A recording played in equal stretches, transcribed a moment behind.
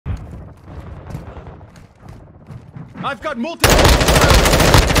I've got multiple...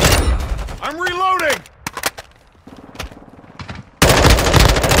 I'm reloading!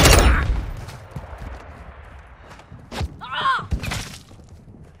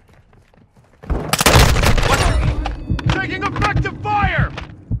 Taking effective fire!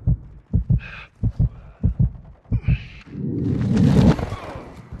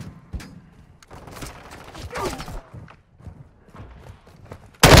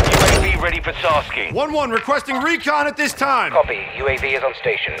 UAV ready for tasking. 1-1 requesting recon at this time. Copy. UAV is on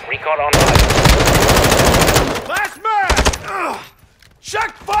station. Recon online. Last man!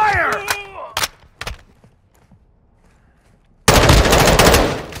 Check fire!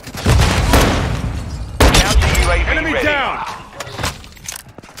 Counter UAV Enemy ready. down!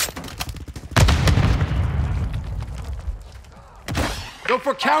 Go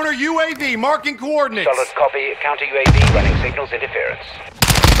for counter UAV, marking coordinates. Solid copy. Counter UAV running signals interference.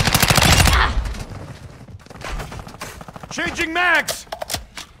 Changing mags!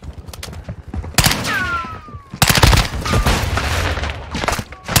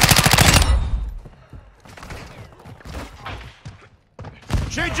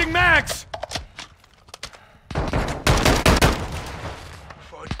 Changing mags!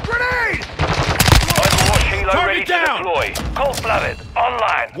 Grenade! Overwatch Helo Target ready down. to deploy. Cold-blooded.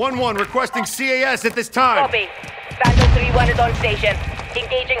 Online. 1-1 requesting CAS at this time. Copy. Vandal 3-1 is on station.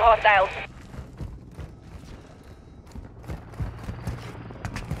 Engaging hostiles.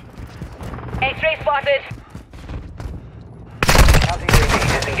 X-ray spotted. Counter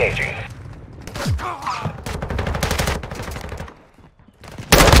UAV disengaging.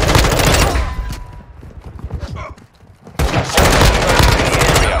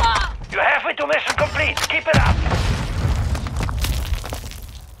 You're halfway to mission complete. Keep it up.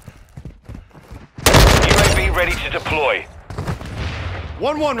 UAV ready to deploy.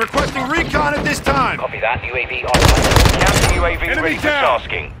 1-1 requesting recon at this time. Copy that. UAV online. Counter UAV Enemy ready for down.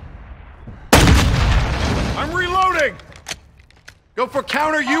 tasking. I'm reloading! Go for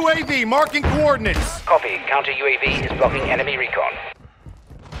counter UAV, marking coordinates. Copy. Counter UAV is blocking enemy recon.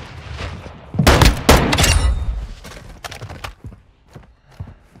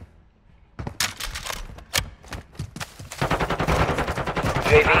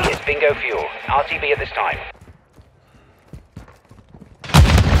 UAV is bingo fuel. RTB at this time.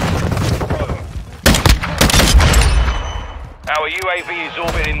 Our UAV is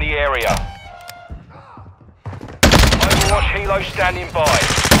orbiting the area. Overwatch Helo standing by.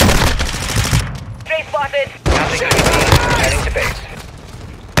 X-ray spotted. Counter UAV returning to base.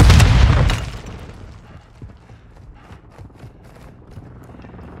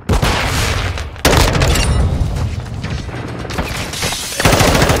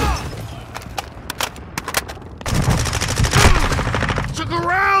 To the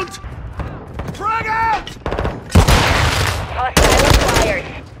ground! Frag out! Hostile fired.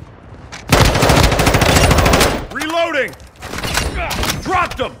 Reloading!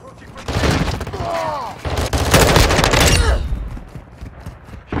 Dropped him!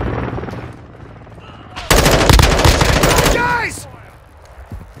 Guys!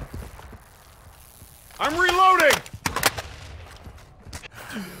 I'm reloading!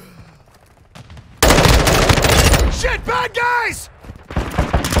 Shit, bad guys!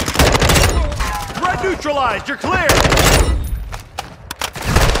 Red neutralized, you're clear!